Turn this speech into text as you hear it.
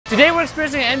Today we're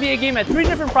experiencing an NBA game at 3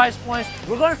 different price points.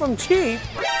 We're going from cheap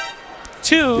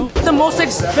to the most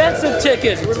expensive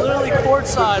tickets. We're literally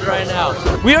courtside right now.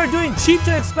 We are doing cheap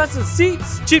to expensive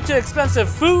seats, cheap to expensive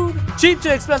food, cheap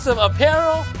to expensive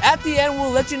apparel. At the end,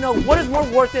 we'll let you know what is more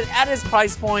worth it at its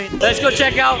price point. Let's go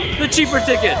check out the cheaper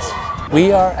tickets.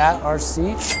 We are at our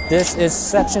seats. This is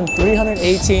section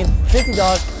 318,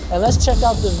 $50. And let's check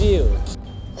out the view.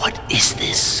 What is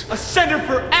this? A center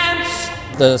for ants?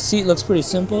 The seat looks pretty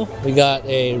simple. We got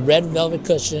a red velvet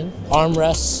cushion,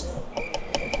 armrests,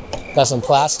 got some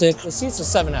plastic. The seats are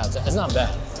 7 out of 10. It's not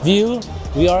bad. View,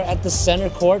 we are at the center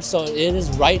court, so it is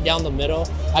right down the middle.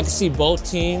 I can see both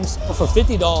teams. But for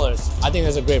 $50, I think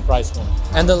that's a great price point.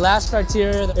 And the last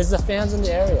criteria is the fans in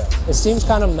the area. It seems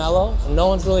kind of mellow, and no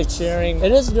one's really cheering.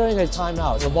 It is during a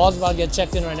timeout. The ball's about to get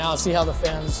checked in right now and see how the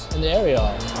fans in the area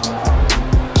are.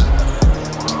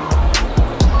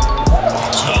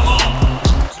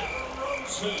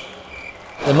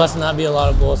 There must not be a lot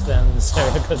of Bulls fans in this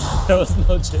area because there was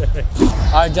no cheering.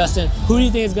 All right, Justin, who do you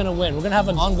think is going to win? We're going to have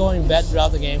an ongoing bet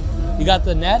throughout the game. You got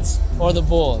the Nets or the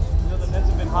Bulls? You know, the Nets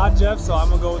have been hot, Jeff, so I'm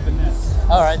going to go with the Nets.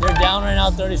 All right, they're down right now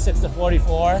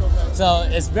 36-44. So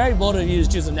it's very bold of you to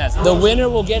choose the Nets. The winner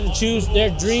will get to choose their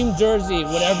dream jersey,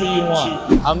 whatever you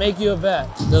want. I'll make you a bet.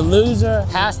 The loser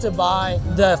has to buy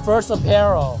the first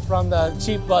apparel from the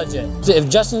cheap budget. So if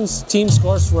Justin's team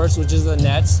scores first, which is the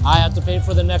Nets, I have to pay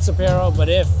for the Nets apparel. But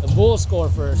if the Bulls score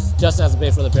first, Justin has to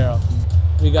pay for the apparel.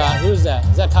 We got, who's that?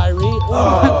 Is that Kyrie? Ooh.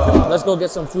 Let's go get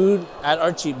some food at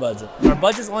our cheap budget. Our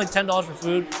budget's only $10 for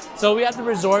food, so we have to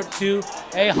resort to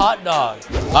a hot dog.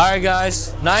 All right,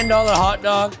 guys, $9 hot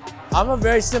dog. I'm a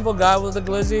very simple guy with a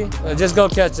glizzy. Just go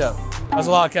ketchup. That's a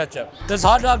lot of ketchup. This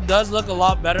hot dog does look a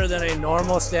lot better than a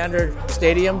normal standard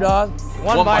stadium dog.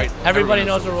 One bite, everybody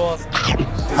knows the rules.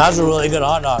 That's a really good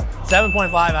hot dog.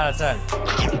 7.5 out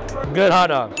of 10. Good hot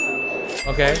dog.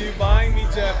 Okay. Are you buying me,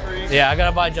 Jeffrey? Yeah, I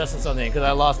gotta buy Justin something because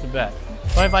I lost the bet.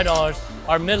 $25.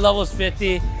 Our mid-level is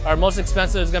 $50. Our most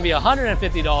expensive is gonna be a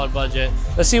 $150 budget.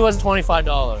 Let's see what's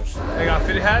 $25. They got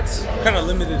fitted hats? I'm kind of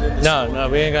limited in this. No,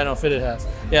 we ain't got no fitted hats.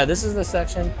 Yeah, this is the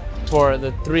section for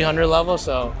the 300 level,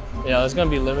 so yeah, it's gonna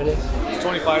be limited. It's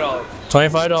 $25.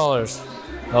 $25.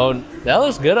 Oh, that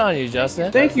looks good on you,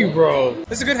 Justin. Thank you, bro.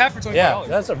 That's a good hat for $25. Yeah,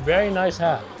 that's a very nice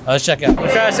hat. Let's check out.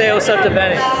 Let's try to say what's up to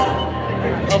Benny.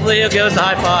 Hopefully he'll give us a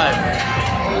high five.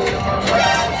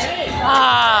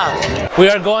 Ah! We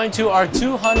are going to our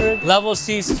 200 level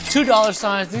seats, $2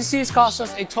 signs. These seats cost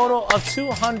us a total of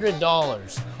 $200.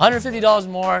 $150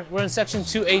 more. We're in section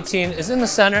 218. It's in the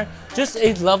center, just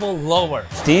a level lower.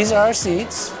 These are our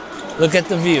seats. Look at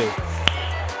the view.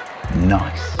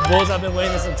 Nice. The Bulls have been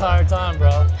waiting this entire time,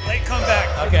 bro. Late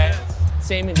comeback. Okay.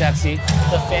 Same exact seat.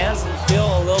 The fans feel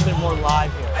a little bit more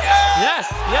live here. Yes,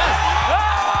 yes. Ah!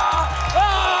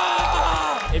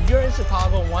 Ah! If you're in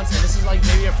Chicago once and this is like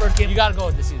maybe your first game, you gotta go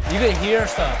with this season. You can hear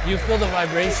stuff. You feel the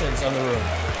vibrations of the room.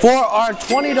 For our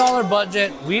 $20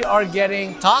 budget, we are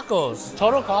getting tacos.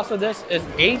 Total cost of this is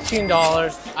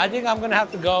 $18. I think I'm gonna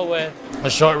have to go with a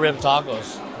short rib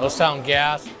tacos. Those sound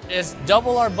gas. It's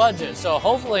double our budget, so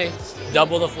hopefully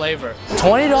double the flavor.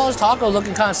 $20 taco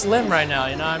looking kind of slim right now,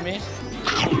 you know what I mean?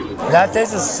 That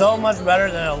tastes so much better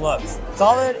than it looks.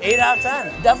 Solid 8 out of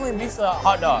 10. Definitely beats the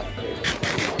hot dog.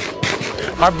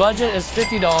 Our budget is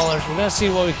 $50. We're gonna see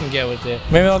what we can get with it.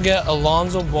 Maybe I'll get a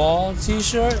Lonzo Ball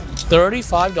t-shirt.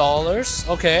 $35.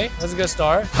 Okay, that's a good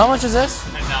start. How much is this?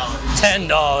 $10.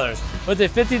 $10. With a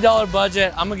 $50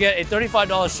 budget, I'm gonna get a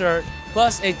 $35 shirt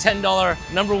plus a $10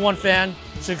 #1 fan,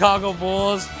 Chicago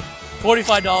Bulls,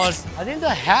 $45. I think the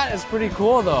hat is pretty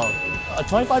cool though. A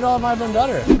 $25 might have been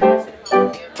better.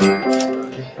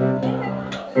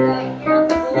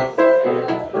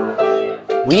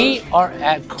 We are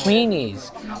at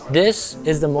Queenie's. This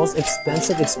is the most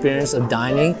expensive experience of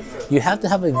dining. You have to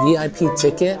have a VIP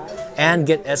ticket and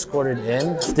get escorted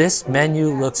in. This menu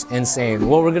looks insane.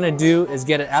 What we're gonna do is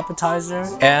get an appetizer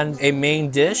and a main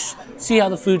dish, see how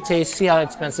the food tastes, see how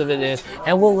expensive it is,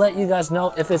 and we'll let you guys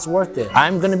know if it's worth it.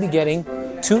 I'm gonna be getting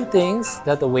 2 things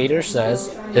that the waiter says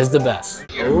is the best.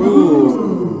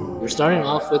 Ooh. We're starting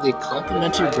off with a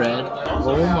complimentary bread.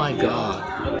 Oh my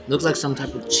God. Looks like some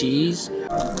type of cheese.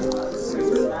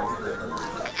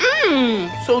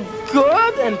 So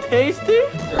good and tasty.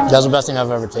 That's the best thing I've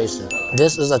ever tasted.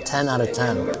 This is a 10 out of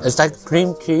 10. It's like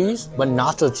cream cheese, but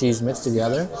nacho cheese mixed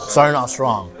together. Starting off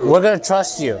strong. We're gonna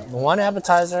trust you. 1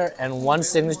 appetizer and 1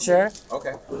 signature.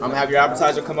 Okay. I'm gonna have your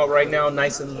appetizer come up right now,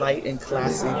 nice and light and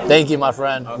classy. Thank you, my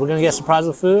friend. We're gonna get surprised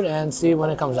with food and see when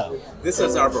it comes out. This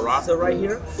is our burrata right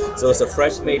here. So it's a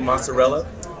fresh made mozzarella.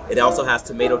 It also has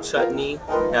tomato chutney.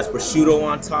 It has prosciutto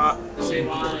on top.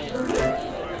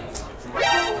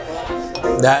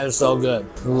 That is so good.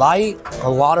 Light, a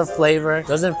lot of flavor,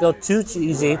 doesn't feel too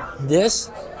cheesy. This,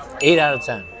 8 out of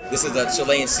 10. This is a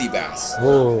Chilean sea bass.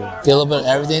 Ooh, get a little bit of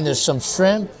everything. There's some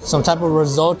shrimp, some type of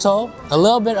risotto, a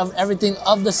little bit of everything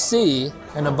of the sea,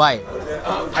 and a bite.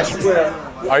 I swear.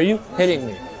 Are you kidding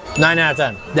me? 9 out of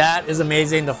 10. That is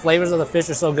amazing. The flavors of the fish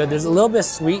are so good. There's a little bit of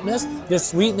sweetness. This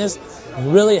sweetness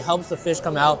really helps the fish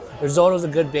come out. Risotto is a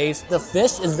good base. The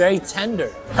fish is very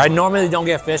tender. I normally don't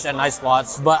get fish at nice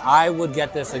spots, but I would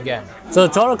get this again. So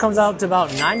the total comes out to about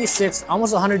 $96,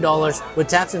 almost $100 with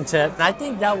tax and tip. And I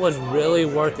think that was really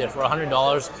worth it for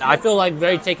 $100. I feel like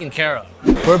very taken care of.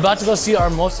 We're about to go see our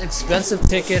most expensive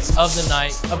tickets of the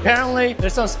night. Apparently,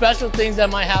 there's some special things that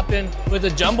might happen with the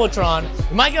Jumbotron.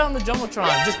 We might get on the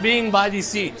Jumbotron just being by these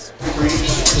seats.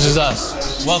 This is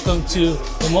us. Welcome to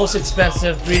the most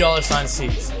expensive $3 sign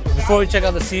seats. Before we check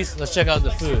out the seats, let's check out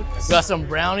the food. We got some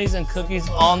brownies and cookies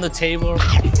on the table.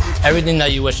 Everything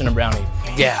that you wish in a brownie.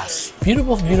 Gas.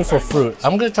 Beautiful, beautiful fruit.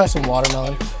 I'm gonna try some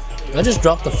watermelon. I just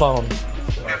dropped the phone.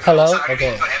 Hello?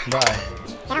 Okay,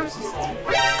 bye.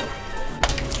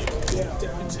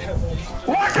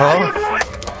 Oh,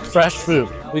 fresh fruit.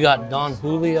 We got Don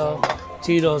Julio,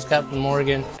 Tito's, Captain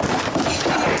Morgan.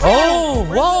 Oh,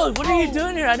 whoa, what are you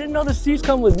doing here? I didn't know the seats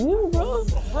come with you, bro.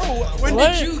 Bro, when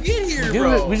did you get here, Dude,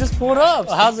 bro? we just pulled up.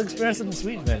 How's the experience in the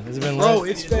suite been? Has it been Bro,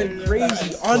 lit? it's been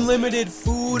crazy. Unlimited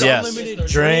food, Yes. unlimited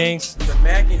Drinks. The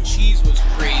mac and cheese was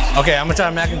crazy. Okay, I'm gonna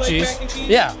try mac and like cheese. mac and cheese?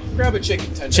 Yeah, Grab a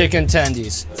chicken tender. chicken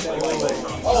tendies.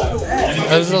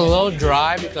 It's a little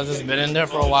dry because it's been in there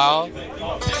for a while.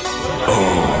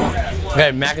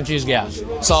 Okay, mac and cheese gas.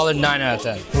 Solid 9 out of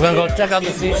 10. We're gonna go check out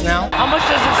the seats now. How much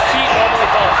does this seat normally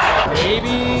cost?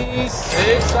 Maybe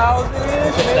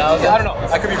 6,000. 6,000? I don't know.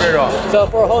 I could be very wrong. So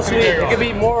for a whole suite, it could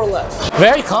be more or less.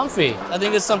 Very comfy. I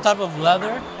think it's some type of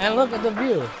leather. And look at the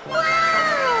view.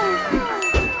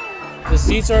 The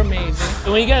seats are amazing.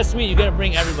 And when you get a suite, you gotta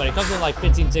bring everybody. It comes with like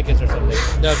 15 tickets or something.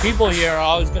 The people here are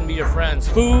always gonna be your friends.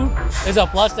 Food is a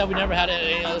plus that we never had at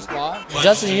any other spot.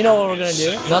 Justin, you know what we're gonna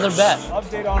do? Another bet.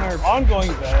 Update on our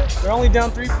ongoing bet. They're only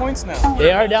down 3 points now.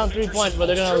 They are down 3 points, but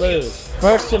they're gonna lose.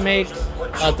 First to make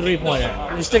a 3-pointer.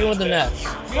 You're sticking with the Nets.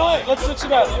 You know what? Let's switch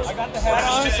it up. I got the hat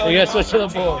on, so You gotta switch to the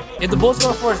Bulls. If the Bulls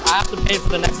score first, I have to pay for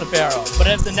the next apparel. But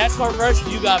if the Nets score first,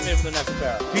 you gotta pay for the next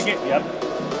apparel. you get, yep.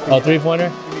 Oh, 3-pointer?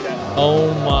 Give me that.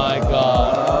 Oh my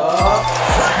God.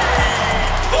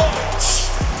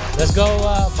 Let's go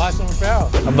buy some apparel.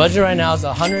 Our budget right now is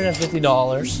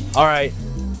 $150. All right,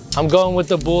 I'm going with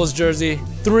the Bulls jersey.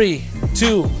 3,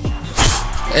 2.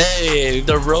 Hey,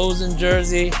 the Rosen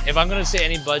jersey. If I'm gonna say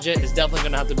any budget, it's definitely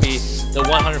gonna have to be the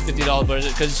 $150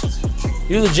 budget because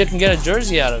you legit can get a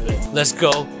jersey out of it. Let's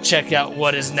go check out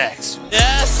what is next.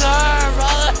 Yes, sir,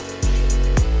 brother.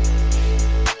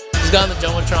 Just got on the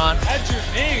Jumbotron. Had your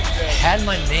name, man. Had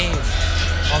my name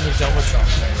on the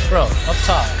Jumbotron. Bro, up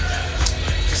top.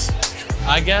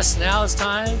 I guess now it's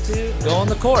time to go on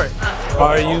the court.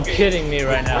 Are you kidding me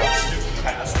right now?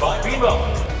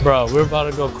 Bro, we're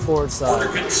about to go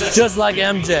courtside. Just like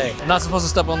MJ. I'm not supposed to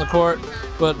step on the court,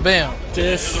 but bam.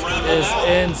 This is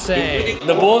insane.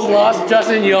 The Bulls lost.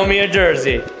 Justin, you owe me a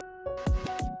jersey.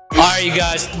 All right, you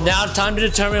guys, now time to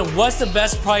determine what's the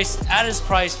best price at his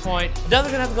price point.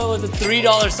 Definitely gonna have to go with the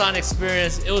 $3 sign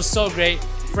experience. It was so great.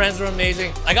 Friends were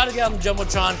amazing. I gotta get on the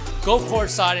Jumbotron, go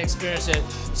courtside and experience it.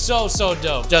 So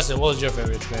dope. Justin, what was your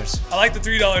favorite experience? I like the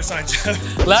 $3 sign,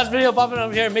 Jeff. Last video popping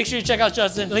up here. Make sure you check out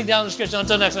Justin. Link down in the description.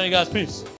 Until next time, you guys. Peace.